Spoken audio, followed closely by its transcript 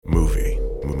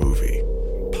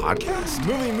podcast?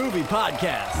 Movie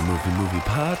podcast. Movie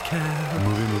podcast.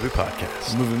 Movie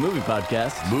podcast. Movie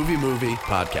podcast. Movie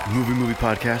podcast. Movie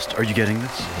podcast. Are you getting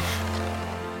this?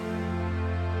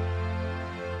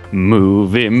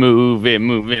 Movie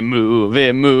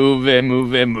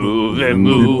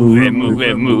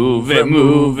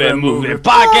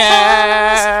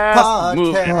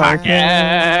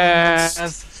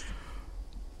podcast.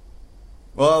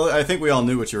 Well, I think we all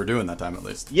knew what you were doing that time, at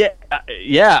least. Yeah.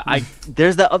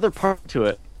 There's that other part to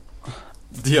it.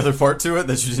 The other part to it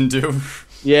that you didn't do?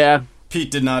 Yeah. Pete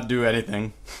did not do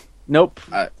anything. Nope.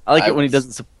 I like it when he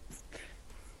doesn't.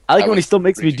 I like it when he still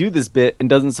makes me do this bit and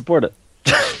doesn't support it.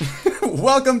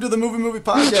 Welcome to the Movie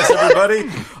Podcast, everybody.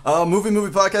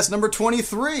 Movie Podcast number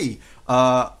 23.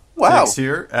 Wow. Thanks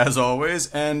here, as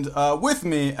always. And with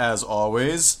me, as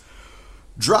always,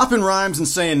 dropping rhymes and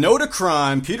saying no to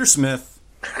crime, Peter Smith.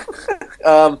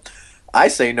 I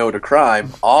say no to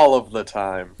crime all of the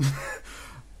time.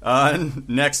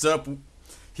 Next up,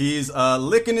 he's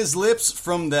licking his lips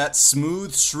from that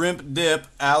smooth shrimp dip,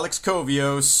 Alex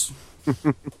Kovios.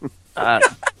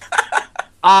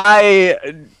 I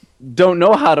don't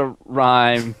know how to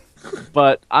rhyme,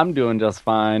 but I'm doing just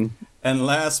fine. And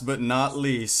last but not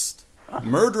least,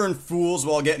 murdering fools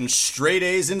while getting straight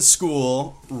A's in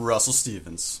school, Russell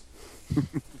Stevens.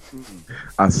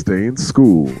 I stay in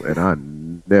school and I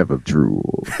never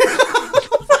drool.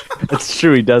 It's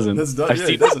true, he doesn't.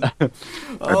 He doesn't.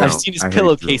 I've seen his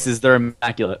pillowcases; they're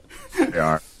immaculate. They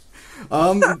are.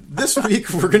 This week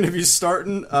we're going to be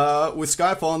starting with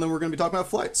Skyfall, and then we're going to be talking about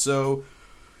Flight. So,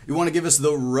 you want to give us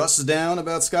the rust down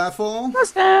about Skyfall?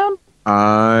 Rust down.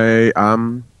 I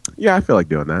feel like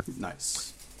doing that.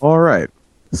 Nice. All right.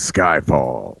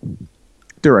 Skyfall.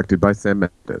 Directed by Sam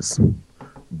Mendes.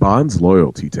 Bond's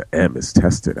loyalty to M is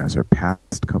tested as her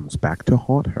past comes back to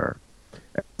haunt her.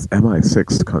 As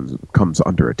MI6 comes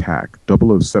under attack,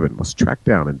 007 must track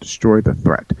down and destroy the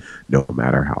threat, no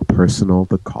matter how personal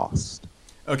the cost.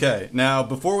 Okay, now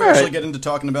before we actually get into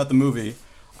talking about the movie,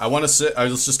 let's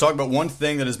just talk about one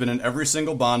thing that has been in every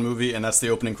single Bond movie, and that's the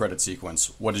opening credit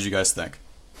sequence. What did you guys think?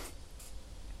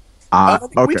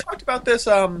 Okay. We talked about this.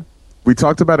 We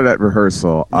talked about it at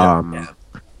rehearsal. Yeah.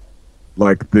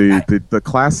 Like the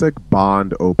classic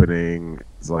Bond opening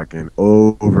is like an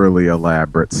overly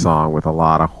elaborate song with a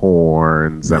lot of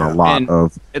horns and a lot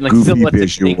of like goofy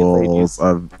silhouettes visuals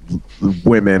of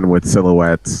women with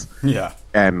silhouettes. Yeah.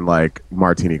 And like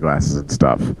martini glasses and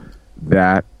stuff.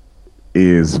 That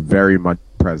is very much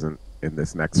present in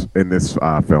this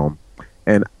film,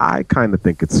 and I kind of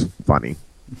think it's funny.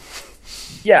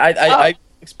 Yeah, I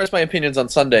expressed my opinions on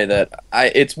Sunday that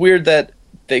it's weird that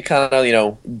they kind of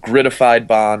gritified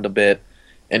Bond a bit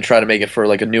and try to make it for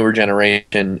like a newer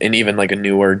generation and even like a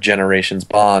newer generation's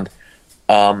Bond.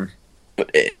 And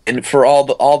for all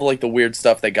the like the weird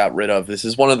stuff they got rid of, this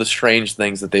is one of the strange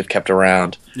things that they've kept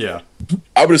around. Yeah.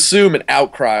 I would assume an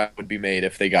outcry would be made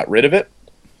if they got rid of it.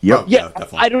 Yep. Oh, Yeah,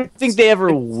 definitely. I don't think they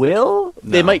ever will.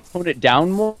 No. They might tone it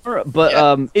down more,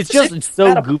 but it's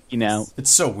so goofy now.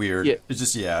 It's so weird. Yeah. It's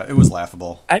just, it was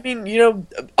laughable. I mean,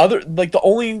 the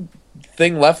only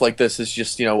thing left like this is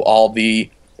just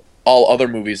all other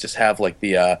movies just have like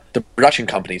the production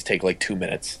companies take like 2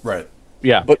 minutes. Right.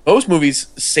 Yeah, But most movies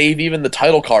save even the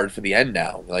title card for the end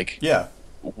now. Like Yeah.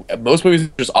 most movies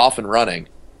are just off and running.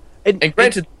 And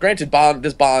granted,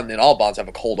 this Bond and all Bonds have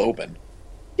a cold open.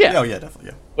 Yeah. Oh, yeah,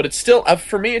 definitely, yeah. But it's still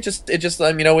for me.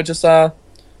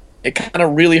 It kind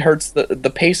of really hurts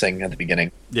the pacing at the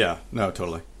beginning. Yeah, no,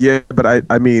 totally. Yeah, but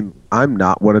I mean, I'm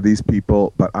not one of these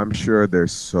people, but I'm sure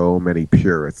there's so many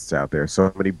purists out there,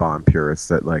 so many Bond purists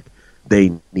that like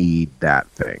they need that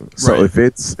thing. So Right.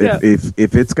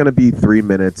 if it's gonna be 3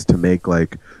 minutes to make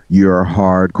like your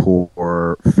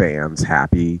hardcore fans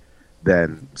happy,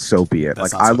 then so be it.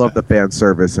 That's Like not so I love bad. the fan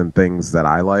service and things that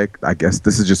I like. I guess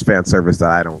this is just fan service that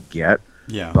I don't get.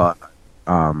 Yeah. But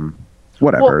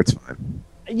whatever, Well, it's fine.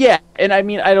 yeah, and I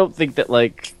mean, I don't think that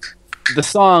like the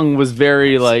song was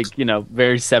very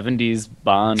very 70s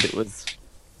Bond. It was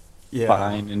Yeah.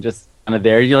 fine and just kind of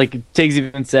there. Tiggs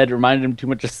even said reminded him too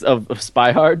much of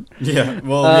Spy Hard, Yeah,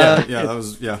 well, that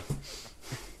was,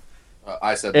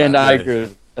 I said and that. I agree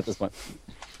at this point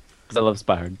because I love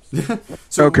Spy Hard.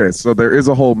 So, Okay, so there is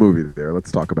a whole movie there.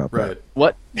 Let's talk about that. Right.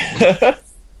 What? the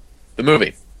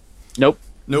movie. Nope.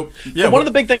 Nope. Yeah, One of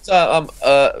the big things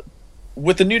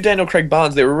with the new Daniel Craig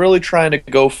Bonds, they were really trying to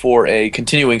go for a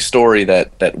continuing story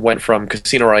that went from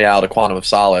Casino Royale to Quantum of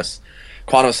Solace.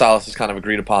 Quantum of Solace is kind of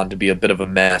agreed upon to be a bit of a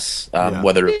mess,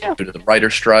 whether it was due to the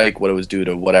writer's strike, what it was due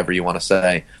to whatever you want to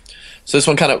say. So this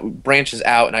one kind of branches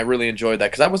out, and I really enjoyed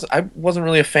that because I wasn't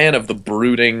really a fan of the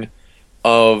brooding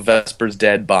of Vesper's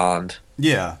dead Bond.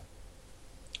 Yeah.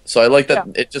 So I like that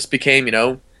it just became,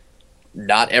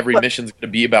 not every mission's going to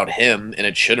be about him, and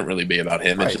it shouldn't really be about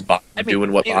him. Right. It's just Bond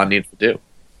doing what Bond needs to do.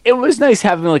 It was nice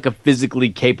having like a physically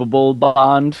capable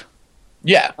Bond.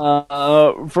 Yeah.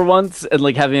 For once, and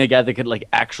like having a guy that could like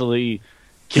actually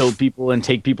kill people and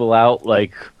take people out,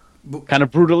 like kind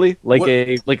of brutally, like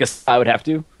a spy would have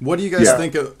to. What do you guys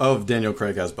think of Daniel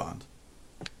Craig as Bond?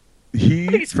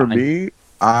 For me,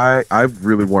 I've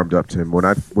really warmed up to him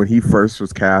when he first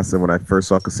was cast, and when I first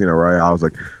saw Casino Royale, I was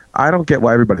like, I don't get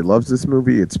why everybody loves this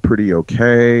movie. It's pretty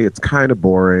okay. It's kind of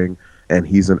boring, and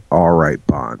he's an all right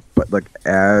Bond. But like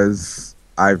as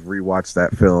I've rewatched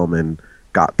that film and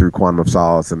got through Quantum of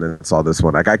Solace and then saw this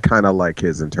one, like I kind of like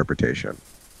his interpretation.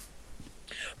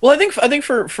 Well, I think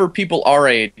for people our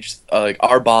age, like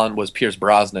our Bond was Pierce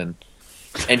Brosnan,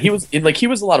 and he was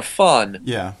a lot of fun.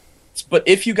 Yeah. But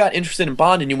if you got interested in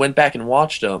Bond and you went back and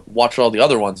watched all the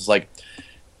other ones, like,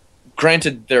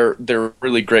 granted they're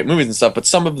really great movies and stuff, but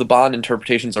some of the Bond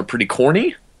interpretations are pretty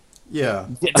corny. Yeah.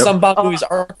 Some Bond movies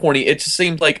are corny. It just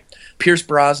seemed like Pierce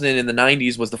Brosnan in the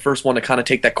 90s was the first one to kind of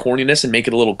take that corniness and make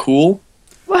it a little cool.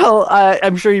 Well,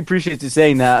 I'm sure he appreciates you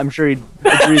saying that. I'm sure he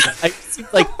agrees. It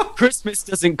seems like Christmas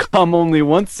doesn't come only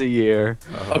once a year.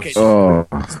 Okay,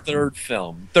 third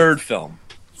film.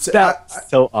 That's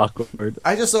so awkward.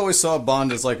 I just always saw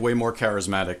Bond as like way more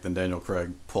charismatic than Daniel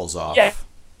Craig pulls off. Yeah.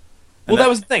 Well, that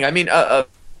was the thing. I mean,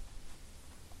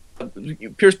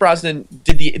 Pierce Brosnan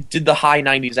did the high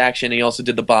 90s action, and he also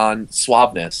did the Bond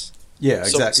suaveness. Yeah,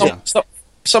 exactly. So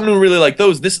someone who really like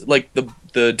those, this like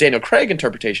the Daniel Craig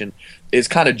interpretation is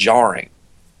kind of jarring.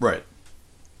 Right.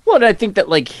 Well, and I think that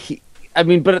like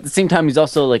but at the same time, he's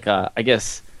also like I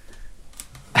guess.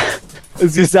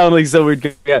 It's gonna sound like so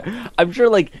weird. Yeah, I'm sure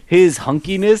like his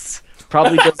hunkiness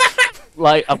probably doesn't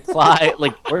like apply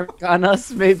like work on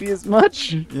us maybe as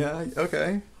much. Yeah.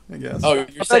 Okay. I guess. Oh,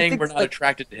 you're saying we're not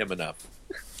attracted to him enough?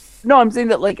 No, I'm saying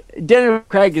that like Daniel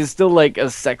Craig is still like a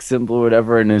sex symbol or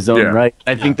whatever in his own right.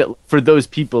 I think that for those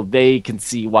people, they can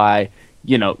see why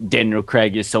Daniel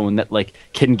Craig is someone that like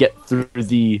can get through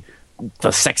the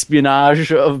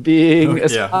sexpionage of being a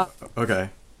spy. Okay.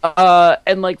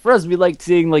 And like for us, we like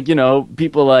seeing like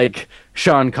people like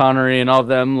Sean Connery and all of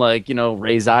them like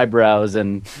raise eyebrows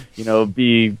and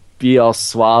be all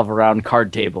suave around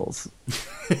card tables.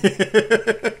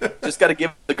 Just got to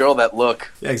give the girl that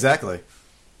look. Yeah, exactly.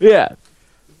 Yeah,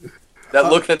 that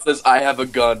look that says "I have a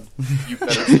gun." You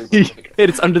better sleep with me.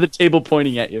 It's under the table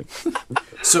pointing at you.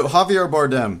 So Javier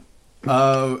Bardem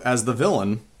as the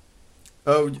villain.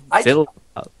 Javier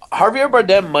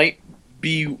Bardem might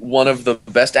be one of the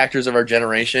best actors of our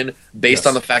generation based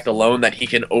on the fact alone that he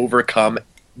can overcome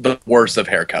the worst of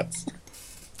haircuts.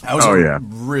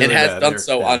 Really it has bad done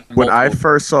so on When I multiple-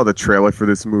 first saw the trailer for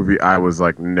this movie, I was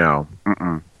like, no.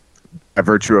 By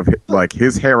virtue of like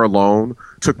his hair alone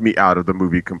took me out of the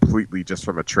movie completely just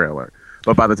from a trailer.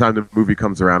 But by the time the movie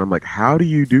comes around, I'm like, how do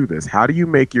you do this? How do you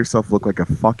make yourself look like a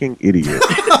fucking idiot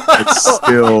and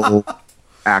still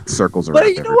act circles around?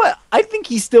 But you know what? I think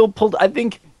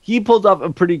he pulled off a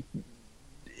pretty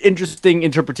interesting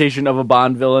interpretation of a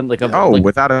Bond villain.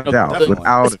 Without a doubt.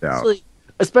 Without a doubt.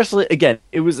 Especially, again,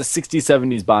 it was a 60s,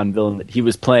 70s Bond villain that he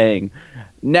was playing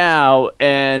now,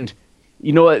 and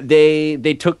you know what? They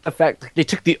took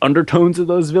the undertones of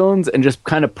those villains and just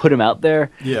kind of put him out there.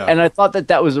 Yeah. And I thought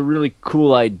that was a really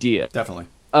cool idea. Definitely.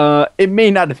 It may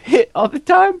not have hit all the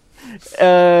time.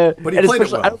 But he played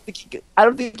it well. I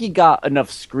don't think he got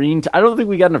enough screen time. I don't think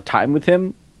we got enough time with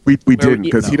him. We didn't,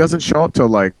 because he doesn't show up till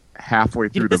like halfway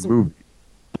through the movie.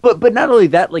 But not only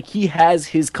that, like he has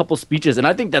his couple speeches, and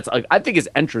I think his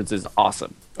entrance is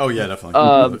awesome. Oh yeah, definitely.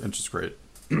 Entrance great.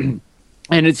 And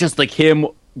it's just like him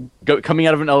coming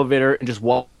out of an elevator and just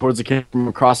walk towards the camera from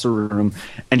across the room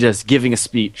and just giving a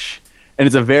speech. And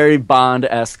it's a very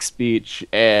Bond-esque speech,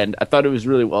 and I thought it was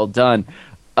really well done.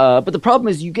 But the problem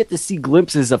is you get to see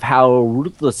glimpses of how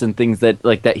ruthless and things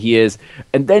that he is,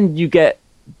 and then you get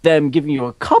them giving you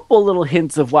a couple little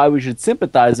hints of why we should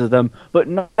sympathize with them, but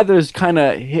neither's kind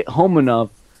of hit home enough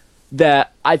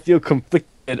that I feel conflicted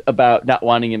about not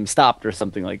wanting him stopped or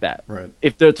something like that. Right.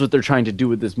 If that's what they're trying to do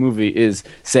with this movie is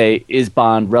say, is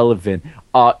Bond relevant?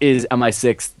 Is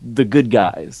MI6 the good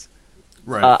guys?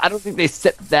 Right. I don't think they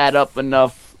set that up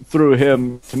enough through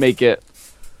him to make it,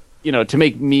 to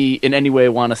make me in any way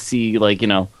want to see,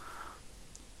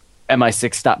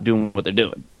 MI6 stop doing what they're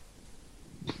doing.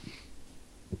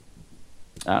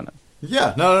 I don't know.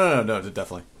 Yeah, no,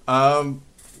 definitely.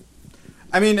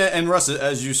 I mean, and Russ,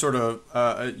 as you sort of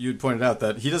you'd pointed out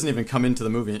that he doesn't even come into the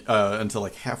movie until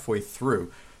like halfway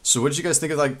through. So what did you guys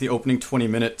think of like the opening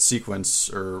 20-minute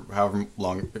sequence, or however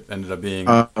long it ended up being?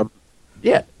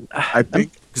 Yeah, I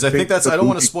think Because I think that's. I don't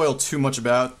want to movie- spoil too much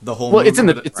about the whole. well, movie, it's in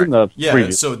the but- Yeah.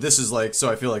 preview. So this is like. So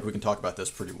I feel like we can talk about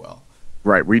this pretty well.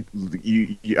 Right.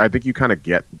 I think you kind of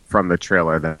get from the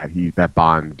trailer that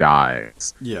Bond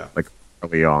dies, Yeah. like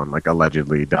early on, like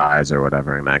allegedly dies or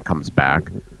whatever, and then comes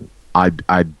back. I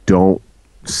don't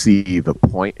see the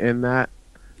point in that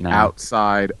No.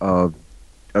 outside of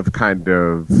kind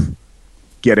of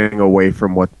getting away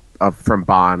from from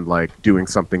Bond, like doing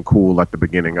something cool at the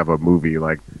beginning of a movie,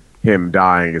 like him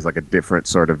dying is like a different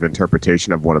sort of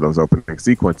interpretation of one of those opening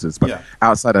sequences. But Yeah.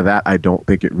 outside of that, I don't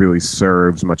think it really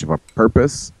serves much of a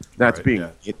purpose. That's Right, being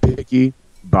nitpicky,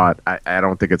 but I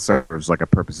don't think it serves like a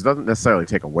purpose. It doesn't necessarily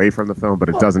take away from the film, but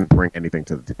it doesn't bring anything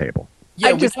to the table. Yeah,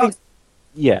 I just think,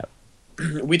 yeah,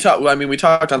 we talked. I mean, we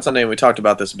talked on Sunday, and we talked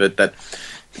about this a bit. That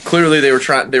clearly they were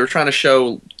trying to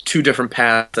show two different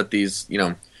paths that these,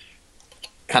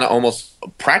 kind of almost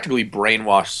practically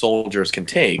brainwashed soldiers can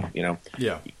take.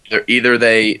 Yeah. Either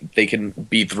they can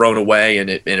be thrown away and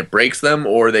it breaks them,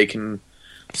 or they can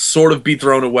sort of be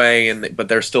thrown away but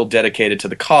they're still dedicated to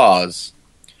the cause.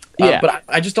 Yeah. But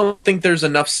I just don't think there's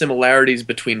enough similarities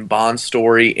between Bond's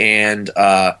story and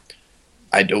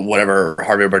whatever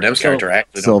Harvey Bardem's character. I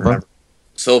actually don't remember.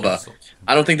 Silva.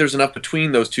 I don't think there's enough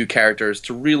between those two characters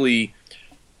to really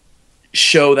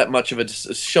show that much of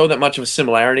a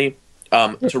similarity.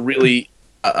 To really,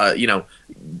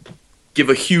 give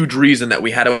a huge reason that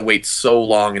we had to wait so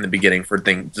long in the beginning for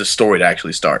the story to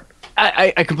actually start.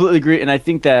 I completely agree, and I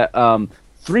think that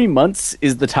 3 months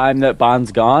is the time that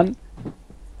Bond's gone,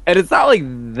 and it's not like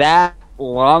that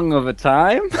long of a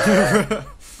time.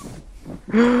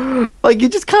 Like, you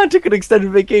just kind of took an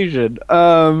extended vacation.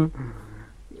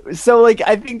 So, like,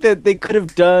 I think that they could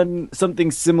have done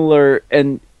something similar,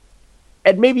 and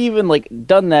maybe even like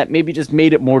done that, maybe just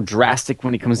made it more drastic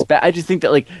when he comes back. I just think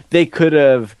that like they could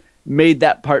have made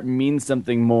that part mean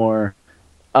something more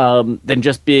than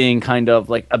just being kind of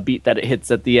like a beat that it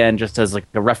hits at the end just as like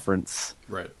a reference.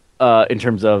 Right. In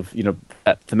terms of,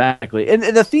 thematically. And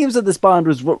the themes of this Bond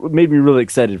was what made me really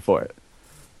excited for it.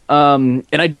 And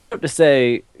I have to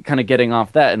say, kind of getting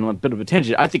off that and a bit of a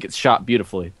tangent, I think it's shot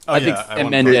beautifully. Oh, I yeah, think I Sam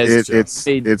wanna- Mendes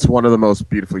It's one of the most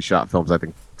beautifully shot films I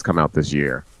think that's come out this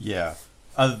year. Yeah.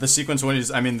 The sequence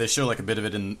when they show like a bit of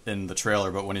it in the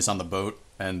trailer, but when he's on the boat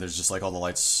and there's just like all the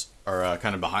lights are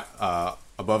kind of behind,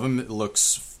 above him, it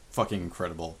looks fucking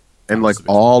incredible. And like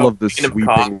all of the Speaking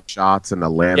of sweeping shots and the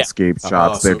landscape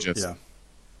shots,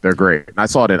 they're great. And I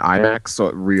saw it in IMAX, so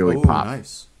it really popped.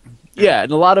 Nice. Yeah,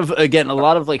 and a lot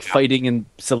of like fighting and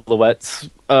silhouettes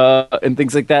and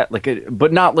things like that,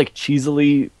 but not like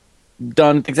cheesily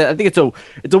done things. I think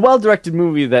it's a well directed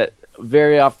movie that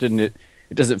very often it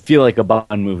doesn't feel like a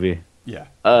Bond movie. Yeah.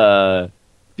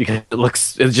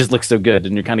 Because it just looks so good,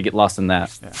 and you kind of get lost in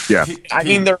that. Yeah. I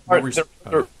mean, there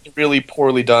are really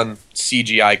poorly done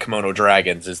CGI kimono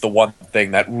dragons is the one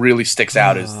thing that really sticks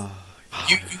out. Is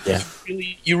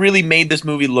you really made this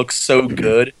movie look so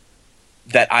good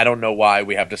that I don't know why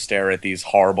we have to stare at these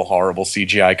horrible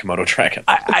CGI kimono dragons.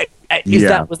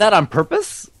 Was that on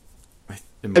purpose?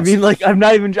 I mean, like, I'm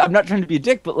not trying to be a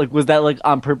dick, but like, was that like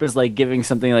on purpose, like giving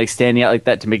something like standing out like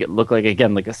that to make it look like,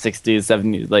 again, like a 60s,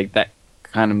 70s, like that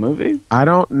kind of movie? I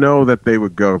don't know that they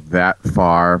would go that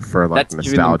far for like That's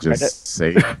giving them nostalgia's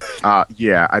credit. sake.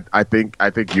 Yeah, I think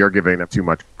you're giving them too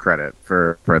much credit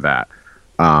for that.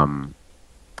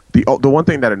 The one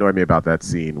thing that annoyed me about that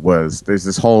scene was there's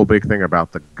this whole big thing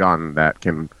about the gun that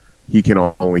he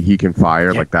can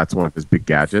fire, like that's one of his big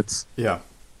gadgets. Yeah.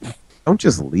 Don't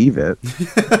just leave it.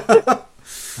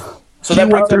 So He that went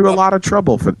brings through a up, lot of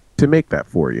trouble to make that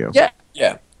for you.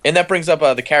 yeah, and that brings up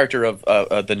the character of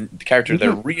the character they're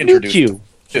reintroduced Q.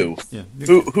 to, Yeah.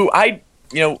 who I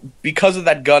because of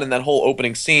that gun and that whole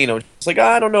opening scene, I was just like,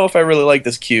 I don't know if I really like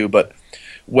this Q, but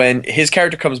when his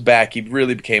character comes back, he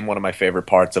really became one of my favorite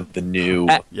parts of the new.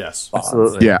 Yes.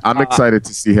 Absolutely. Yeah, I'm excited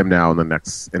to see him now in the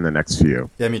next few.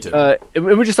 Yeah, me too.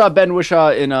 We just saw Ben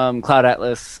Whishaw in Cloud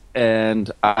Atlas, and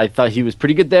I thought he was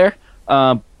pretty good there.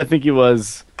 I think he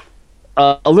was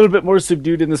a little bit more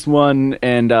subdued in this one,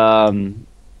 and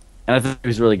I thought he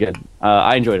was really good.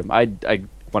 I enjoyed him. I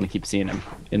want to keep seeing him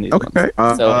in these Okay.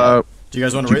 ones. Do you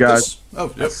guys want to you rate guys- this? Oh,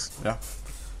 yep. Yes. Yeah.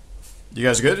 You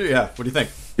guys good? Yeah. What do you think?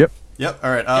 Yep. Yep.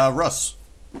 All right. Russ.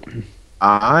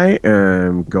 I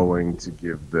am going to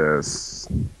give this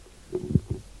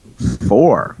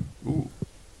 4 Ooh.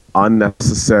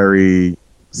 unnecessary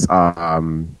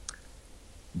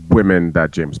women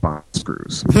that James Bond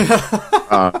screws.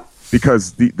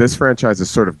 Because this franchise has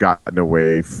sort of gotten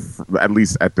away, at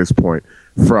least at this point,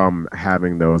 from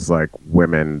having those like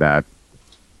women that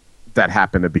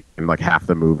happen to be in like half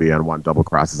the movie and one double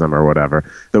crosses them or whatever.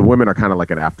 The women are kind of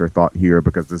like an afterthought here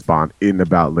because this Bond isn't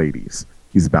about ladies;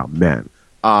 he's about men.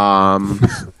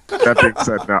 That being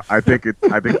said, no, I think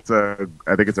it's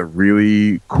a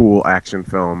really cool action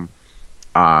film.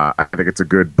 I think it's a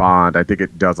good Bond. I think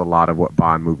it does a lot of what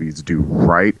Bond movies do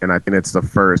right, and I think it's the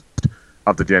first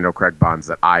of the Daniel Craig Bonds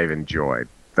that I've enjoyed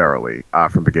thoroughly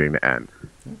from beginning to end.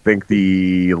 I think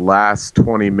the last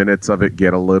 20 minutes of it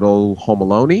get a little Home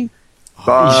Alone-y.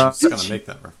 I was gonna make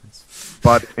that reference,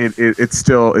 but it's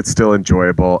still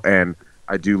enjoyable, and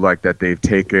I do like that they've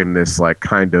taken this like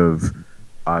kind of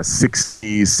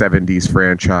 60s 70s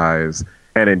franchise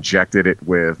and injected it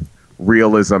with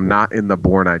realism, not in the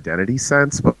Bourne Identity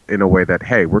sense, but in a way that,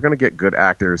 hey, we're gonna get good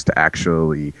actors to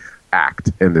actually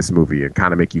act in this movie and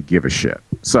kind of make you give a shit.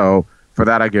 So for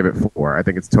that, I give it 4. I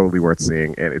think it's totally worth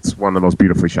seeing, and it's one of the most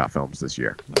beautifully shot films this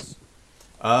year. nice.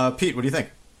 Pete, what do you think?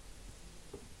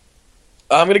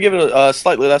 I'm gonna give it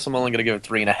slightly less. I'm only gonna give it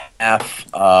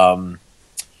 3.5.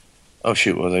 Oh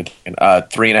shoot, what was I thinking?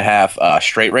 3.5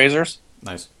 straight razors.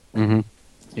 Nice. Mm-hmm.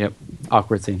 Yep.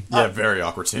 Awkward scene. Yeah, very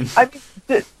awkward scene. I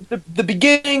mean, the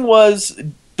beginning was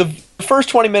the first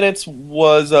 20 minutes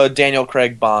was a Daniel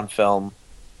Craig Bond film.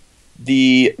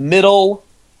 The middle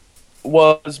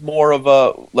was more of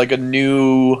a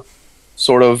new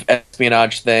sort of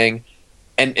espionage thing,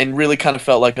 and really kind of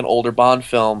felt like an older Bond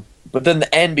film. But then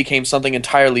the end became something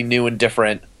entirely new and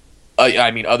different. I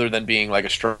mean, other than being like a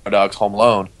Stray Dogs Home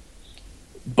Alone.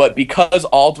 But because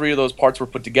all three of those parts were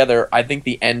put together, I think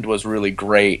the end was really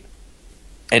great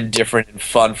and different and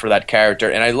fun for that character.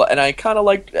 And I kind of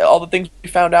liked all the things we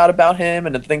found out about him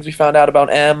and the things we found out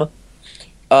about M.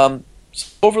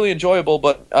 It's overly enjoyable,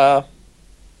 but I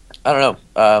don't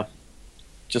know.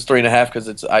 Just 3.5 because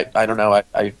it's I don't know.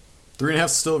 I 3.5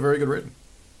 is still a very good rating.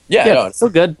 yeah, Yeah, no, it's still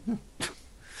good.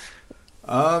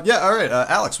 Yeah, all right.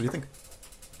 Alex, what do you think?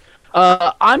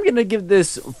 I'm gonna give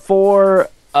this 4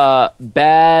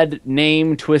 bad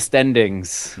name twist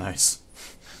endings. Nice.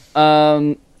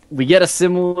 We get a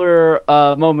similar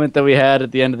moment that we had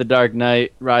at the end of The Dark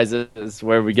Knight Rises,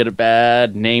 where we get a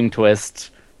bad name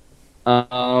twist.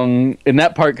 And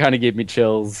that part kind of gave me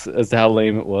chills as to how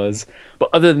lame it was. But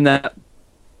other than that,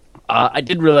 I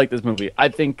did really like this movie. I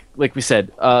think, like we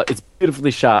said, it's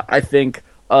beautifully shot. I think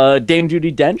Dame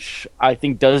Judi Dench, I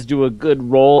think, does do a good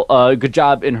role, good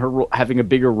job in her having a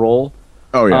bigger role.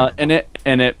 Oh yeah, In it,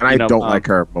 and I don't like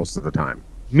her most of the time.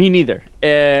 Me neither.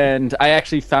 And I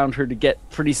actually found her to get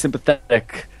pretty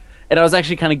sympathetic. And I was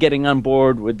actually kind of getting on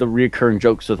board with the reoccurring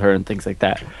jokes with her and things like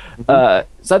that.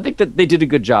 So I think that they did a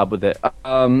good job with it. I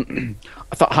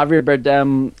thought Javier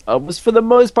Bardem was for the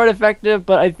most part effective,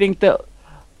 but I think that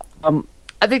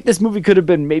I think this movie could have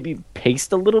been maybe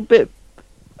paced a little bit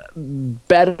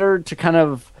better to kind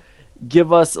of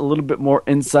give us a little bit more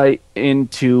insight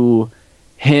into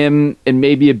him, and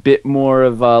maybe a bit more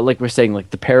of like we're saying, like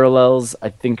the parallels I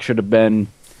think should have been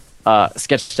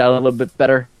sketched out a little bit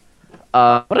better.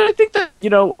 But I think that,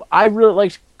 I really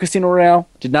liked Casino Royale,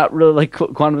 did not really like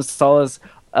Quantum of Solace,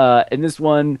 and this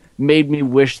one made me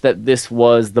wish that this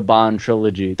was the Bond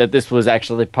trilogy, that this was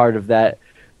actually part of that,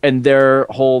 and their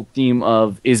whole theme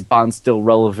of is Bond still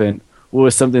relevant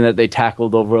was something that they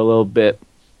tackled over a little bit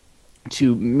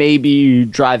to maybe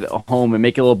drive it home and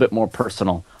make it a little bit more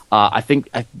personal. I think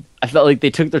I felt like they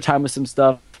took their time with some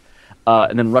stuff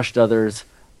and then rushed others.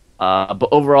 But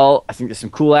overall, I think there's some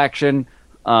cool action,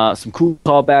 some cool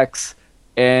callbacks,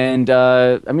 and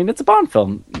I mean, it's a Bond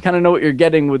film. You kind of know what you're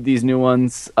getting with these new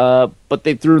ones, but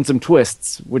they threw in some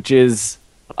twists, which is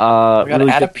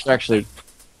really good. Actually,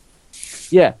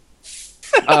 yeah.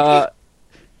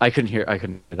 I couldn't hear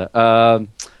that.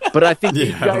 But I think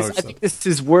Yeah, I think this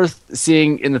is worth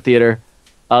seeing in the theater.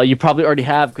 You probably already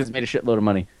have because it made a shitload of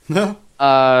money. No.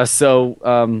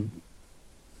 So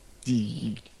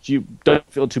you don't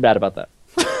feel too bad about that.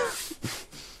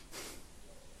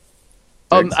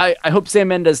 I hope Sam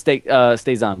Mendes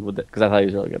stays on with it because I thought he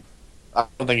was really good. I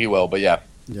don't think he will, but yeah.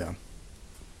 Yeah.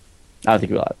 I don't think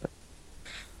he will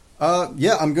either.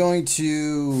 Yeah, I'm going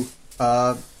to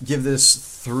give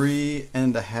this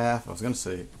 3.5. I was going to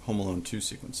say Home Alone 2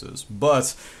 sequences,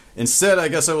 but instead, I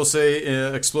guess I will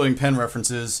say Exploding Pen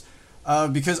references,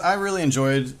 because I really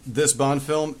enjoyed this Bond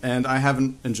film, and I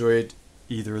haven't enjoyed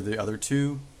either of the other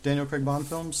 2 Daniel Craig Bond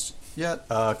films yet.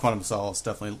 Quantum of Solace,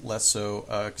 definitely less so.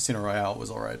 Casino Royale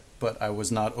was alright, but I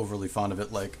was not overly fond of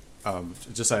it. Like,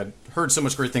 just I had heard so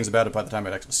much great things about it by the time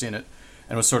I'd actually seen it,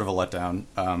 and it was sort of a letdown.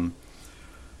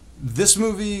 This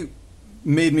movie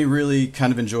made me really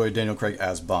kind of enjoy Daniel Craig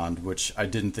as Bond, which I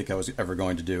didn't think I was ever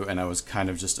going to do, and I was kind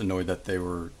of just annoyed that they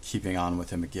were keeping on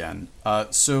with him again.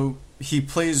 So he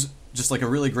plays just like a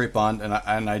really great Bond,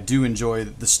 and I do enjoy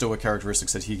the stoic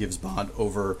characteristics that he gives Bond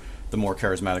over the more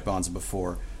charismatic Bonds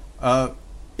before.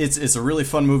 It's a really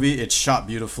fun movie. It's shot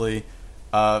beautifully.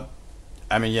 I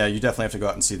mean, yeah, you definitely have to go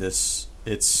out and see this.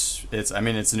 It's a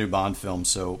new Bond film,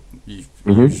 so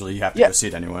usually you have to go see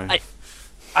it anyway.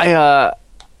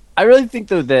 I really think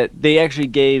though that they actually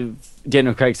gave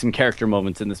Daniel Craig some character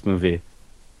moments in this movie,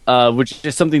 which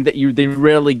is something that they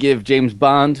rarely give James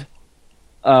Bond.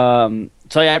 So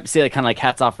I have to say, kind of like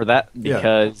hats off for that,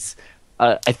 because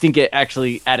I think it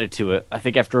actually added to it. I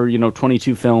think after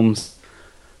 22 films,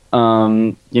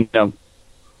 they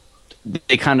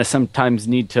kind of sometimes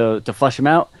need to flesh him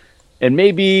out. And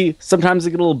maybe sometimes they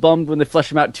get a little bummed when they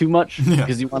flesh him out too much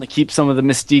because you want to keep some of the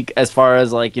mystique as far as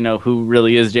who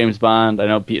really is James Bond. I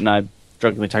know Pete and I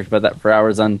drunkenly talked about that for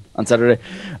hours on Saturday.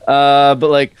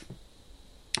 But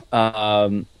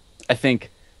I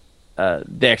think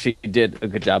they actually did a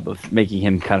good job of making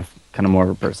him kind of more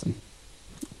of a person.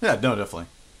 Yeah, no, definitely.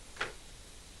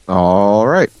 All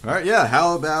right. Yeah.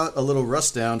 How about a little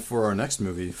rust down for our next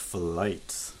movie,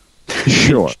 Flight?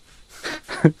 Sure.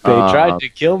 They tried to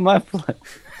kill my flight.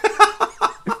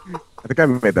 I think I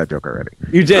made that joke already.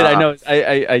 You did. I know.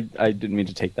 I didn't mean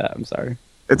to take that. I'm sorry.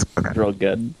 It's okay. It's real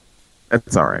good.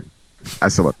 It's all right. I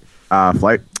still love it.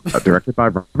 Flight, directed by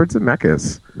Robert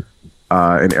Zemeckis.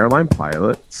 An airline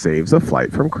pilot saves a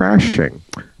flight from crashing,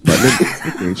 but an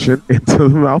investigation into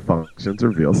the malfunctions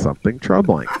reveals something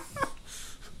troubling.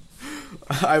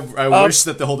 I wish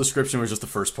that the whole description was just the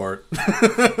first part.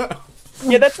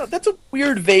 Yeah, that's a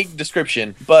weird, vague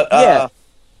description, but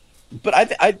but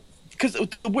I because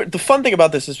the fun thing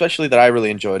about this, especially that I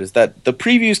really enjoyed, is that the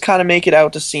previews kind of make it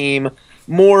out to seem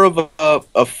more of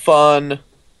a fun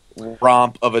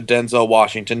romp of a Denzel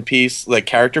Washington piece, like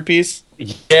character piece.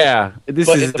 Yeah, this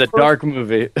is a dark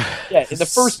movie. Yeah, in the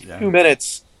first 2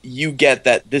 minutes, you get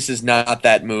that this is not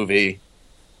that movie.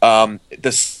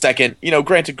 The second,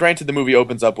 granted, the movie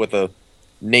opens up with a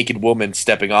naked woman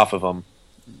stepping off of him.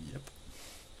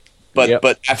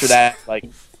 But after that,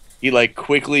 he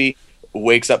quickly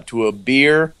wakes up to a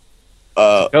beer,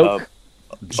 a little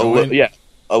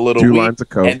 2 lines of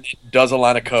Coke, and does a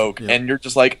line of Coke, and you're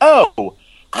just like, oh,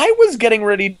 I was getting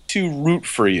ready to root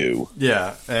for you.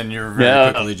 Yeah, and you're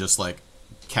very quickly just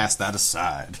cast that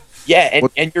aside. Yeah,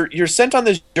 and you're sent on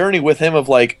this journey with him of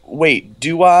wait,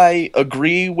 do I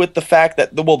agree with the fact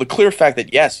that the clear fact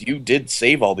that yes, you did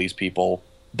save all these people,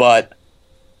 but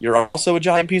you're also a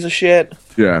giant piece of shit.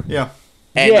 Yeah. Yeah.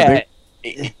 And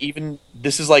even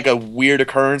this is a weird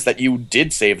occurrence that you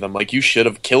did save them. You should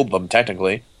have killed them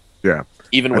technically. Yeah.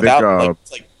 Even without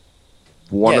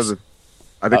one of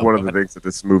the things that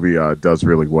this movie does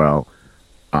really well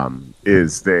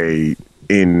is they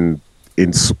in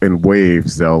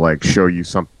waves they'll show you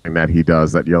something that he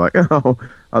does that you're like, oh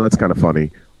that's kind of funny,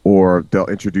 or they'll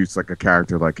introduce a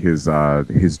character like his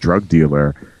drug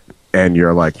dealer, and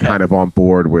you're kind of on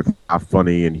board with how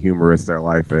funny and humorous their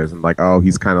life is, and oh,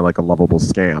 he's kind of like a lovable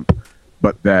scamp,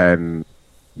 but then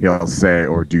he'll say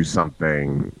or do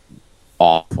something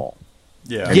awful.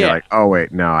 Yeah. And you're like, oh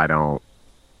wait, no, I don't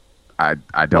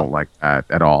like that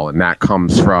at all, and that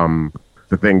comes from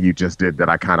the thing you just did that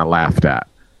I kind of laughed at.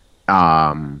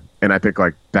 And I think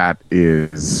that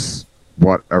is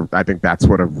I think that's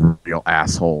what a real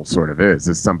asshole sort of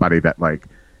is somebody that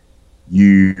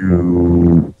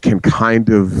you can kind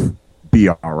of be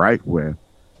all right with,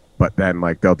 but then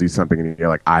they'll do something and you're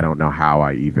like, I don't know how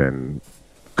I even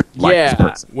like this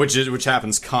person. Which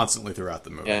happens constantly throughout the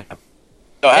movie. Yeah.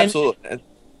 Oh, absolutely.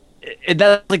 And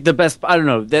that's the best. I don't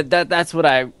know. That's what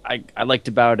I liked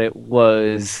about it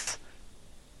was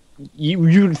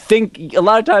you'd think a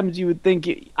lot of times you would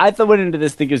think I went into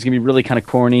this thinking it was gonna be really kind of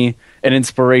corny and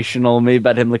inspirational, maybe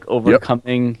about him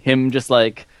overcoming him just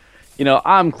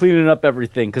I'm cleaning up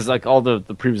everything because all the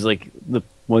previous the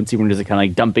one scene when he's kind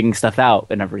of dumping stuff out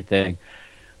and everything.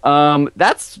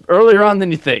 That's earlier on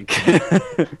than you think.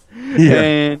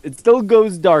 And it still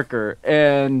goes darker.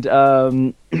 And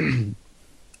I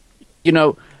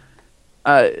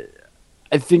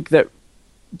think that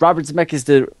Robert Zemeckis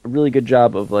did a really good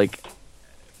job of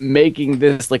making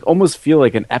this almost feel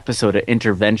like an episode of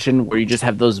Intervention, where you just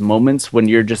have those moments when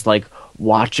you're just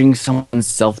watching someone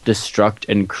self-destruct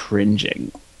and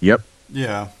cringing. Yep.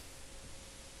 Yeah.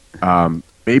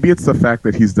 Maybe it's the fact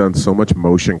that he's done so much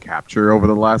motion capture over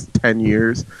the last 10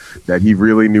 years that he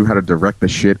really knew how to direct the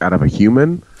shit out of a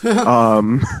human.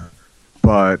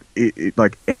 But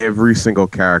every single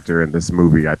character in this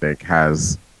movie, I think,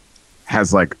 has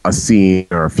has like a scene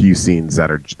or a few scenes that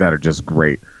are just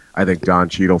great. I think Don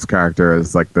Cheadle's character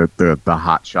is like the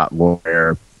hotshot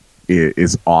lawyer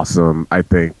is awesome. I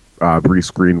think Reese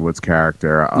Greenwood's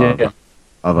character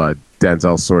of a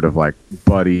Denzel sort of like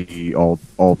buddy, old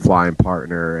flying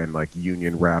partner and like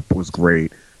union rep was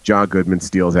great. John Goodman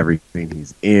steals everything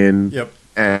he's in. Yep.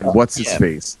 And what's his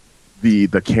face?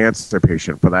 The cancer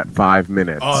patient for that 5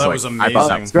 minutes. Oh, that was amazing. I thought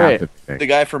that was Great. captivating. The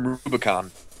guy from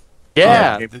Rubicon.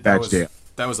 Yeah. That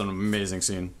was an amazing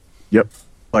scene. Yep.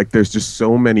 Like, there's just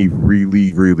so many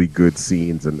really, really good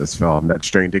scenes in this film that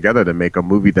string together to make a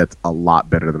movie that's a lot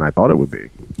better than I thought it would be.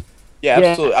 Yeah,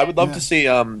 absolutely. I would love to see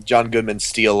John Goodman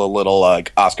steal a little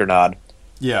like Oscar nod.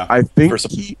 Yeah. I think For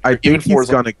he's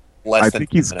gonna. Less I than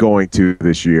think he's 10 minutes. going to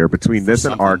this year. Between this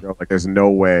and something. Argo, like, there's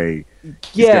no way.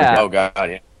 Yeah. Oh god,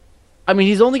 yeah. I mean,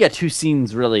 he's only got 2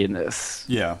 scenes really in this.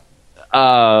 Yeah.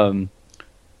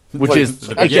 Which Like, is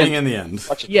the beginning again, and the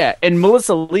end. yeah, and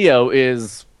Melissa Leo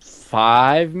is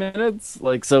 5 minutes.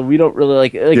 Like, so we don't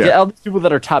really Yeah. all these people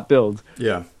that are top billed.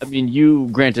 Yeah. I mean, you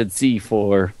granted C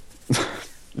for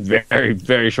very,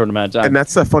 very short amount of time. And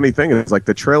that's the funny thing is, like,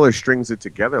 the trailer strings it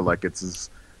together like it's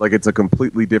a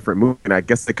completely different movie. And I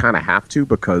guess they kind of have to,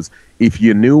 because if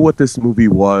you knew what this movie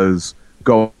was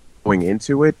going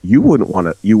into it, you wouldn't want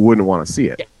to see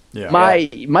it. Yeah.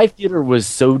 My theater was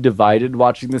so divided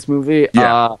watching this movie.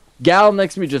 Yeah. Gal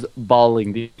next to me just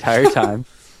bawling the entire time.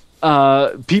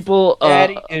 People,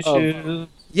 Daddy issues.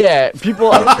 yeah,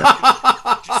 people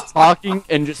just talking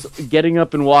and just getting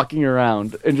up and walking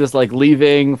around and just like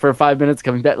leaving for 5 minutes,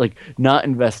 coming back, like not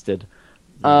invested.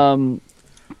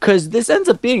 Because this ends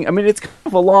up being, I mean, it's kind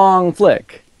of a long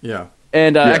flick. Yeah.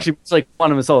 And actually, it's like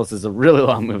Quantum of Solace is a really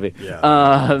long movie. Yeah.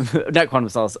 Not Quantum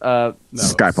of Solace. No,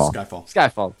 Skyfall.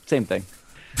 Skyfall, same thing.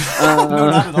 No,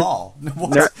 not at all. No,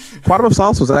 what? Quantum of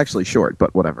Solace was actually short,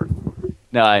 but whatever.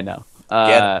 No, I know.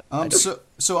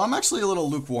 So I'm actually a little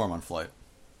lukewarm on Flight.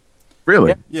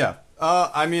 Really? Yeah.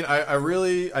 I mean,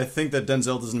 I think that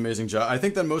Denzel does an amazing job. I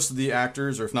think that most of the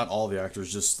actors, or if not all the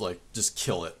actors, just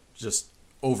kill it. Just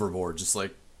overboard. Just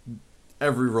like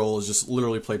every role is just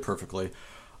literally played perfectly.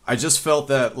 I just felt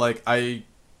that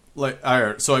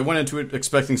so I went into it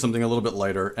expecting something a little bit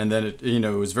lighter, and then it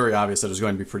was very obvious that it was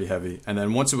going to be pretty heavy. And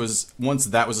then once that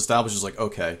was established, it was like,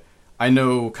 okay, I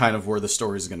know kind of where the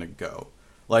story is going to go.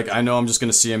 Like, I know I'm just going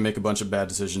to see him make a bunch of bad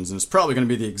decisions, and it's probably going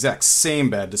to be the exact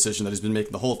same bad decision that he's been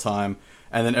making the whole time,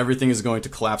 and then everything is going to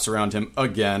collapse around him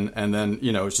again, and then,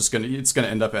 it's going to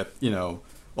end up at,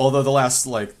 although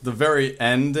the very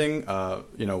ending,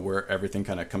 where everything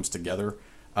kind of comes together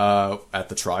at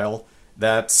the trial,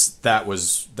 that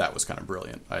was kind of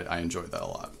brilliant. I enjoyed that a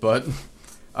lot. But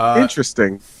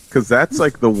Interesting, because that's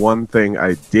like the one thing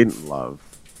I didn't love.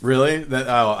 really,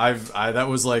 that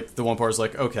was like the one part. I was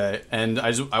like, okay, and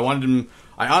I wanted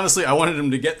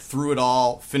him to get through it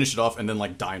all, finish it off, and then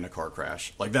like die in a car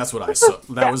crash. Like, that's what I saw.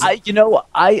 That was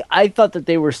I thought that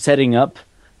they were setting up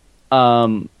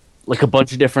like a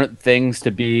bunch of different things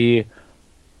to be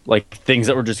like things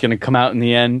that were just going to come out in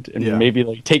the end and maybe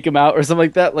like take him out or something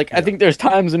like that. Like, I think there's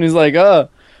times when he's like,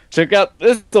 check out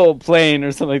this old plane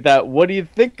or something like that. What do you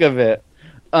think of it?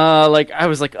 Like, I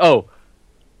was like, oh,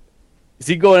 is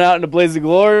he going out in a blaze of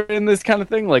glory in this kind of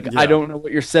thing? Like, I don't know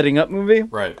what you're setting up, movie.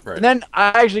 right. And then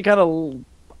I actually kind of,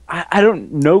 I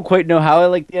don't quite know how I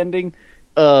like the ending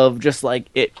of just like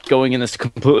it going in this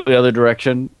completely other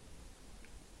direction.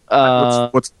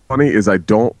 What's funny is I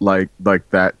don't like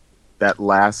that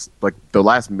last, like the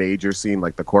last major scene,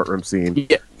 like the courtroom scene.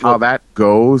 Yeah. How that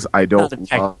goes, I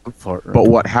don't love. Courtroom. But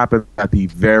what happened at the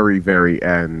very, very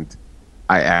end,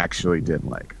 I actually did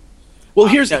like. Well,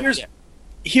 here's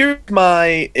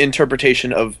my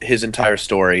interpretation of his entire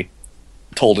story,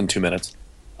 told in 2 minutes.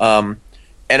 And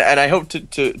I hope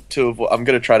to avoid, I'm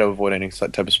going to try to avoid any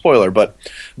type of spoiler, but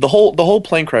the whole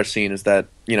plane crash scene is that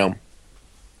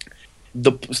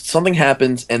something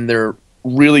happens and they're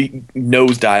really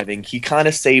nosediving. He kind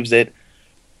of saves it,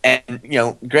 and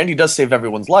granted he does save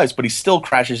everyone's lives, but he still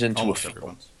crashes into Almost a field.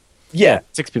 everyone's. Yeah,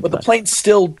 6 people. but the plane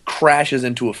still crashes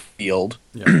into a field,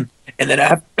 Yeah. and then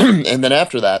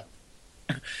after that,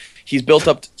 he's built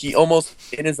up. He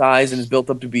almost in his eyes and is built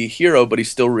up to be a hero, but he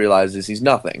still realizes he's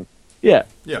nothing. Yeah.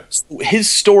 Yeah. So his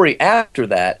story after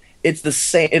that, it's the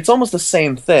same. It's almost the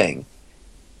same thing.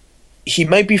 He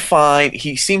might be fine.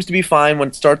 He seems to be fine when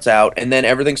it starts out, and then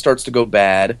everything starts to go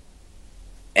bad.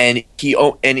 And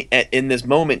in this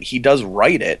moment, he does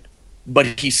right it,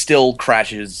 but he still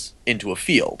crashes into a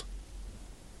field.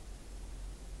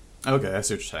 Okay, I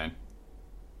see what you're saying.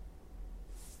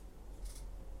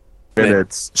 And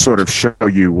it's sort of show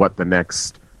you what the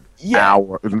next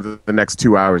hour, the next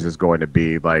 2 hours is going to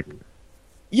be like.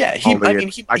 Yeah, Only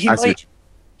I see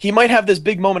he might have this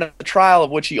big moment at the trial of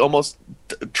which he almost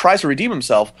tries to redeem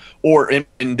himself, or in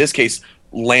this case,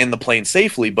 land the plane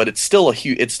safely. But it's still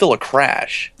a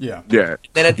crash. Yeah. Yeah.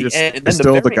 Then at the You're, end, and you're then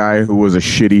still the very, guy who was a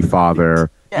shitty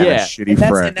father and a Yeah. shitty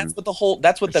friend. and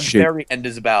that's what the Shit. very end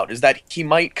is about. Is that he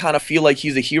might kind of feel like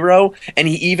he's a hero, and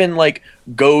he even like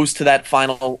goes to that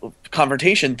final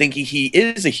confrontation thinking he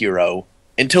is a hero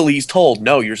until he's told,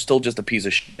 no, you're still just a piece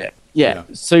of shit. Yeah.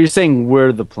 So you're saying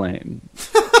we're the plane?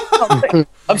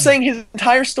 I'm saying his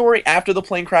entire story after the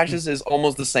plane crashes is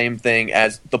almost the same thing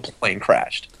as the plane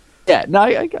crashed. Yeah. No,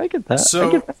 I get that. I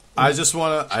So get that. I just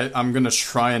want to. I'm going to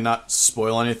try and not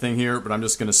spoil anything here, but I'm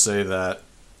just going to say that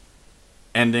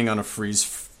ending on a freeze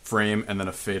frame and then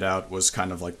a fade out was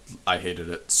kind of like I hated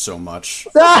it so much.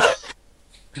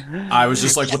 I was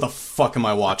just like, what the fuck am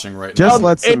I watching right now? Just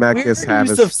let And Zemeckis weird have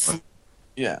use his. of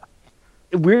Yeah.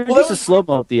 Weird Well, that use of was- slow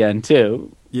mo at the end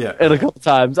too, Yeah. and a couple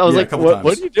times. I was Yeah, a like, couple what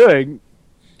times. are you doing?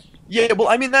 Yeah, well,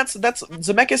 I mean, that's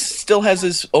Zemeckis still has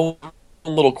his own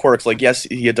little quirks. Like, yes,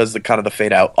 he does the kind of the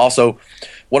fade out. Also,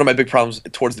 one of my big problems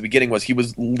towards the beginning was he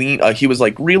was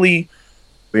like really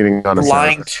Leaning on a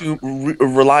relying sound.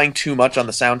 relying too much on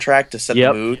the soundtrack to set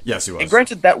Yep. the mood. Yes, he was. And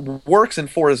granted, that works in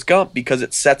Forrest Gump because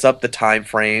it sets up the time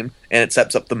frame and it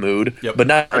sets up the mood, Yep. but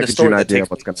not That in a gives you story an that idea takes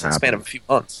of what's gonna a span happen. of a few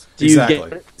months. Do you Exactly.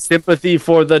 get sympathy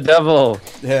for the devil?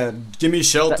 Yeah, gimme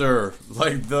shelter,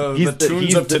 like the He's the- tunes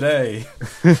he's of the- today.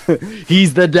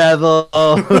 He's the devil.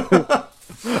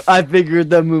 I figured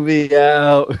the movie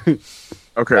out.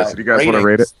 Okay, so do you guys want to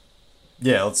rate it?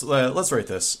 Yeah, let's rate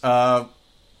this.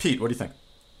 Pete, what do you think?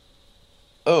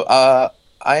 Oh,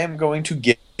 I am going to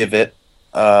give it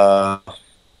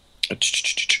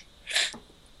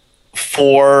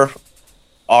 4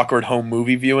 awkward home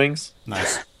movie viewings.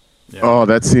 Nice. Yeah. Oh,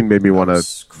 that scene made me want to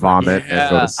was great. vomit and go Yeah,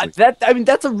 to sleep.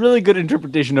 that's a really good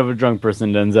interpretation of a drunk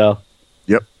person, Denzel.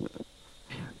 Yep.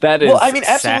 That is. Well, I mean,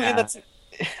 absolutely. sad. That's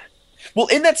well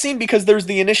in that scene because there's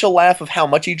the initial laugh of how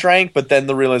much he drank, but then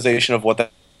the realization of what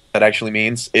that actually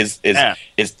means is Yeah.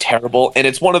 terrible, and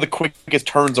it's one of the quickest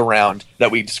turns around that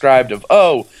we described of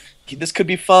this could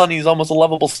be fun. He's almost a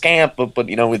lovable scamp, but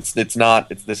you know it's not.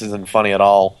 This isn't funny at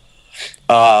all.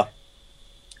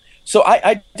 So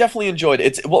I definitely enjoyed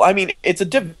it. It's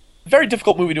a very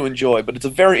difficult movie to enjoy, but it's a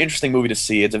very interesting movie to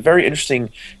see. It's a very interesting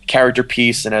character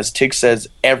piece, and as Tig says,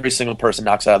 every single person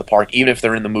knocks it out of the park, even if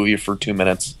they're in the movie for 2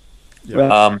 minutes.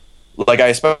 Yeah. Like I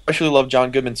especially love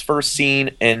John Goodman's first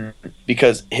scene, and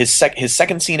because his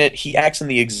second scene, he acts in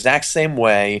the exact same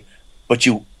way, but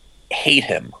you hate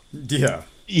him. Yeah.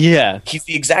 Yeah. He's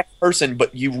the exact person,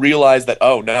 but you realize that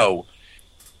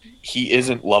he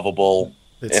isn't lovable.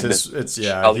 It's And his. this- It's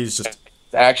yeah. He's just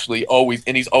actually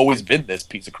he's always been this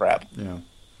piece of crap. yeah.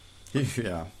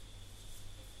 Yeah.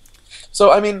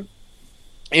 So I mean,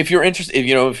 if you're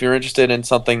interested in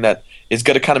something that is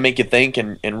going to kind of make you think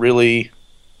and really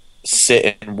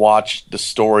sit and watch the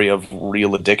story of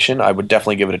real addiction, I would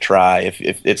definitely give it a try.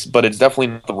 But it's definitely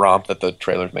not the romp that the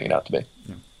trailer's making out to be.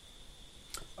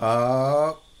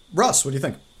 Russ, what do you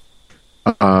think?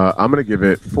 I'm going to give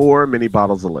it 4 mini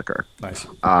bottles of liquor. Nice.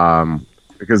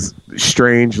 Because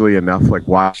strangely enough, like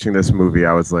watching this movie,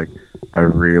 I was like, I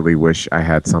really wish I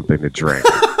had something to drink.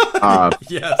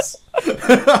 Yes. And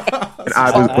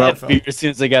I was I well, had fear as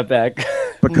soon as I got back.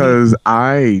 because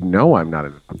I know I'm not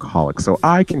an alcoholic, so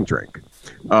I can drink.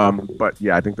 But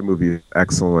yeah, I think the movie is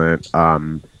excellent.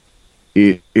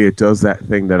 It does that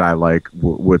thing that I like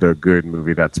with a good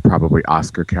movie that's probably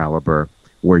Oscar caliber,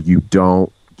 where you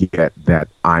don't get that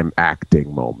I'm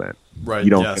acting moment. Right.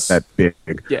 You don't yes. get that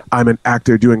big. Yeah. I'm an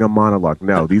actor doing a monologue.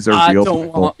 No, these are I real don't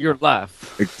people. want your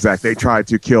laugh. Exactly. They tried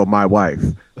to kill my wife.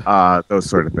 Those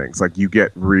sort of things. Like you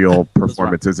get real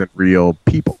performances and real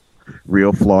people,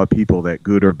 real flawed people that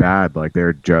good or bad, like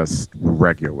they're just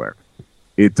regular.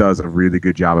 It does a really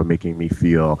good job of making me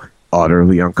feel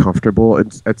utterly uncomfortable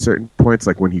at certain points.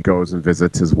 Like when he goes and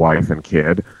visits his wife and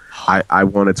kid, I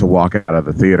wanted to walk out of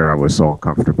the theater. I was so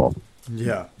uncomfortable.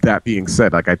 Yeah. That being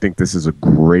said, like I think this is a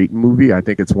great movie. I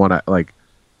think it's one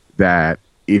that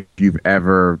if you've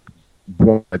ever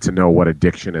wanted to know what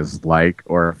addiction is like,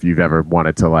 or if you've ever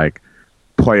wanted to like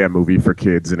play a movie for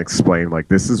kids and explain like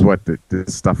this is what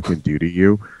this stuff can do to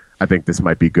you, I think this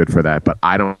might be good for that. But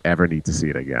I don't ever need to see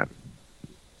it again.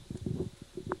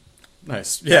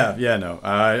 Nice. Yeah. Yeah. No.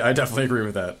 I definitely agree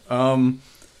with that.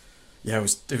 Yeah. It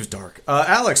was dark.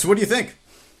 Alex, what do you think?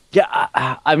 Yeah,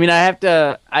 I mean, I have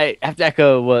to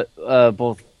echo what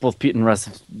both Pete and Russ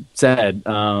have said.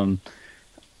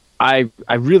 I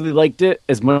really liked it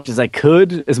as much as I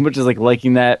could, as much as like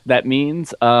liking that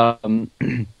means.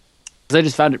 because I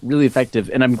just found it really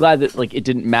effective, and I'm glad that like it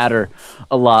didn't matter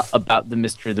a lot about the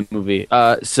mystery of the movie.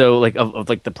 So like of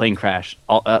like the plane crash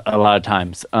a lot of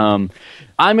times. I'm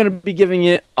gonna be giving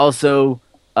it also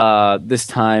this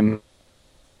time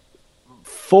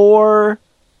 4.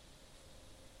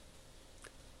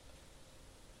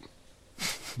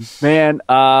 Man,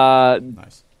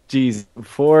 Nice. geez,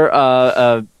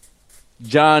 4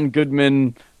 John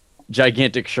Goodman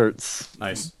gigantic shirts.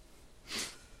 Nice.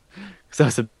 So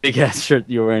that's a big ass shirt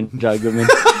you were wearing, John Goodman.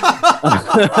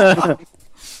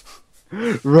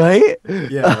 Right?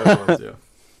 Yeah, that was,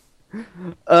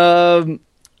 yeah.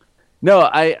 No,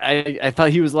 I thought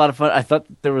he was a lot of fun. I thought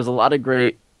that there was a lot of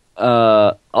great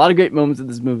moments in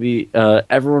this movie.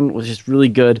 Everyone was just really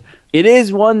good. It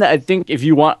is one that I think if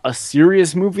you want a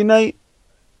serious movie night,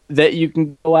 that you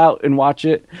can go out and watch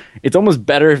it. It's almost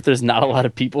better if there's not a lot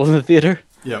of people in the theater.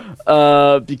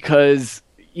 Yep. Because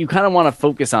you kind of want to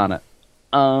focus on it.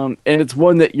 And it's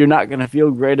one that you're not going to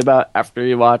feel great about after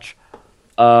you watch.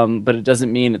 But it doesn't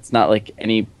mean it's not like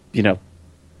any,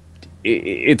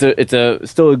 it's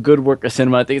still a good work of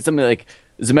cinema. I think it's something like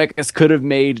Zemeckis could have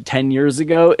made 10 years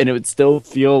ago, and it would still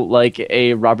feel like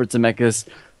a Robert Zemeckis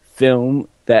film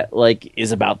that like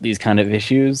is about these kind of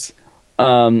issues.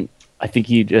 I think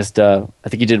he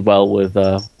did well with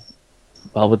it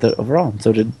overall.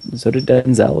 So did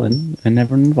Denzel and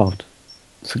everyone involved.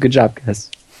 So good job, guys.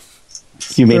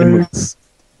 You made a movie.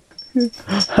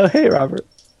 Oh, hey, Robert.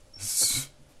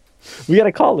 We got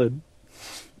a call in.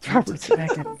 Robert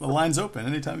Zemeckis. The line's open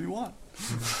anytime you want.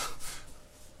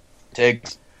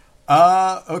 Takes.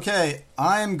 Okay.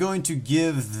 I'm going to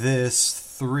give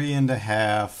this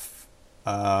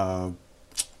 3.5.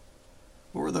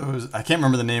 What were those? I can't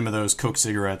remember the name of those Coke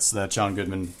cigarettes that John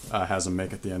Goodman has them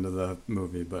make at the end of the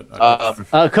movie, but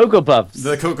Cocoa Puffs.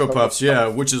 the Cocoa Puffs, yeah,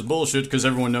 which is bullshit because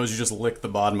everyone knows you just lick the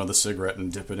bottom of the cigarette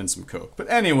and dip it in some Coke. But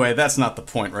anyway, that's not the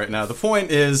point right now. The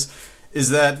point is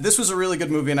that this was a really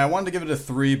good movie, and I wanted to give it a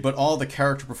 3, but all the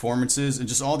character performances and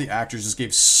just all the actors just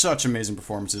gave such amazing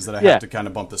performances that I have to kind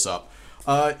of bump this up.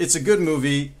 It's a good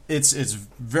movie. It's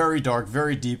very dark,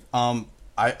 very deep. I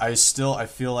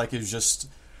feel like it was just.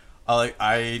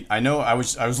 I know I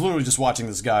was literally just watching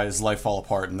this guy's life fall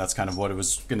apart, and that's kind of what it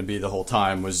was going to be the whole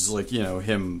time, was like,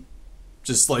 him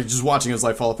just watching his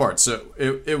life fall apart. So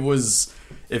it was,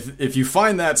 if you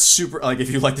find that super, like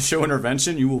if you like the show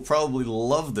Intervention, you will probably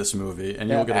love this movie and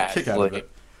you'll get a kick out of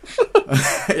it.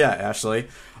 Yeah, Ashley.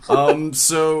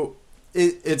 So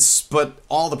but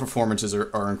all the performances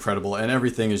are incredible, and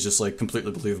everything is just like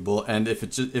completely believable. And if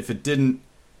it didn't,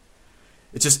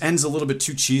 it just ends a little bit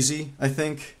too cheesy, I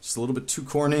think. Just a little bit too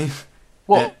corny.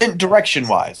 Well,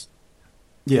 direction-wise.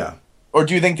 Yeah. Or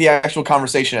do you think the actual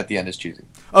conversation at the end is cheesy?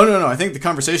 Oh, no. I think the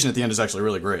conversation at the end is actually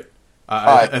really great.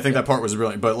 I think that part was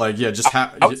brilliant. But, like, yeah, just...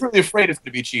 I was really afraid it's going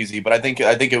to be cheesy, but I think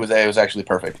it was actually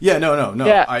perfect. Yeah, no.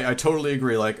 Yeah. I totally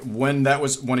agree. Like, when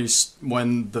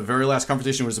the very last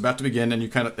conversation was about to begin, and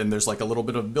and there's, like, a little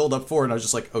bit of build-up for it, and I was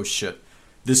just like, oh, shit.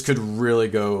 This could really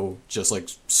go just, like,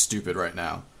 stupid right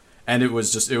now. And it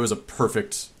was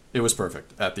perfect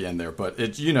at the end there. But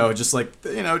it,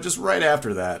 just right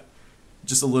after that,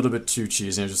 just a little bit too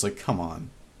cheesy. I was just like, come on.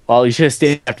 Well, you should have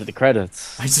stayed after the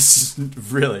credits. I just,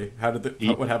 really,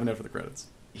 what happened after the credits?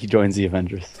 He joins the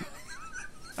Avengers.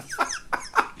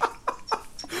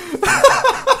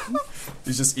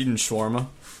 He's just eating shawarma.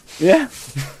 Yeah.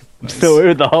 Nice. So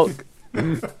weird, the Hulk.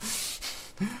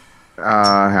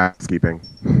 Housekeeping.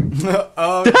 You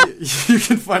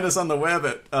can find us on the web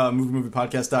at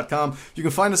moviemoviepodcast.com. You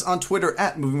can find us on Twitter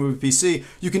at moviemoviepc.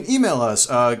 You can email us.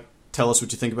 Tell us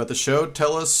what you think about the show.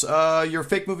 Tell us your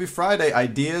Fake Movie Friday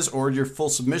ideas or your full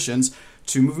submissions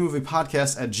to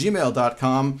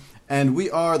moviemoviepodcast@gmail.com. And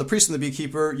we are The Priest and the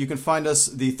Beekeeper. You can find us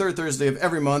the third Thursday of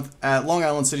every month at Long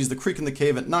Island City's The Creek in the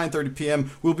Cave at 9:30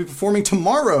 p.m. We'll be performing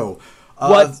tomorrow.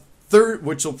 What?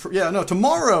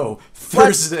 Tomorrow,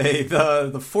 Thursday,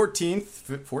 the 15th,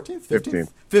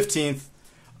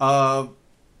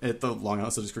 at the Long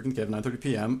Island City's Creek and Cave, 9:30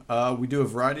 p.m. We do a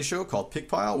variety show called Pig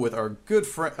Pile with our good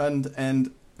friend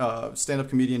and stand-up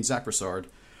comedian Zach Broussard.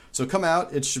 So come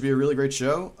out; it should be a really great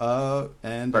show.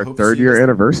 And Our third-year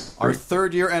anniversary. Our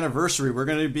third-year anniversary. We're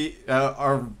going to be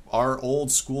our old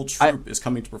school troupe is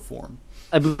coming to perform.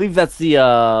 I believe that's the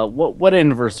what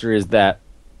anniversary is that?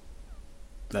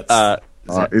 That's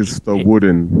It's the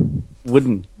wooden.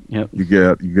 Yep. You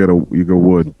get wood. You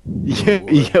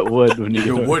get wood when you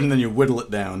get wood, and then you whittle it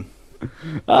down.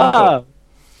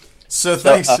 So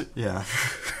thanks. Yeah.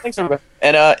 Thanks, everybody.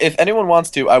 And if anyone wants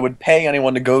to, I would pay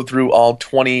anyone to go through all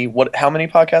 20. How many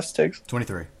podcasts it takes?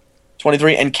 23.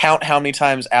 23, and count how many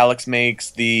times Alex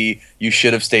makes the "you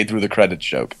should have stayed through the credits"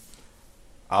 joke.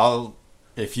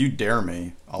 If you dare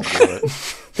me, I'll do it.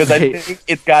 Because I think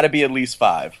it's got to be at least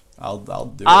 5. I'll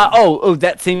do it. Oh,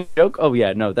 that same joke. Oh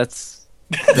yeah, no, that's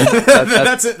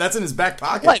That's it. That's in his back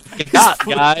pocket. what I got,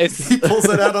 guys. He pulls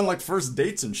that out on like first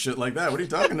dates and shit like that. What are you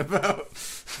talking about?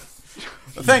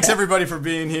 Thanks everybody for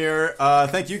being here.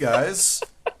 Thank you guys.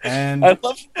 And I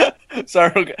love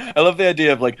the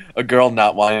idea of like a girl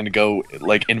not wanting to go,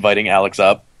 like inviting Alex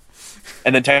up,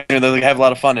 and then they're like have a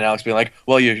lot of fun, and Alex being like,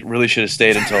 "Well, you really should have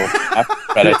stayed until after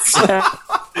credits.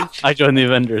 I joined the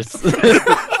Avengers.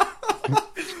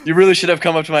 You really should have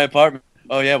come up to my apartment."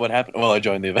 Oh yeah, what happened? Well, I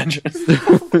joined the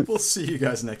Avengers. we'll see you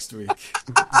guys next week.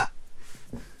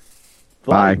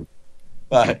 Bye.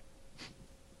 Bye.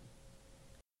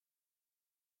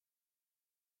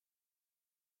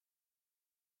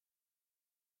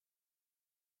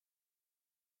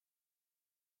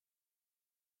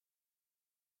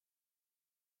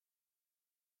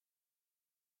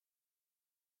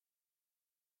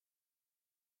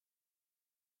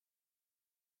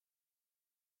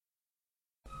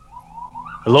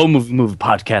 Hello, movie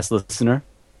podcast listener.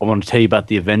 I want to tell you about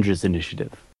the Avengers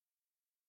Initiative.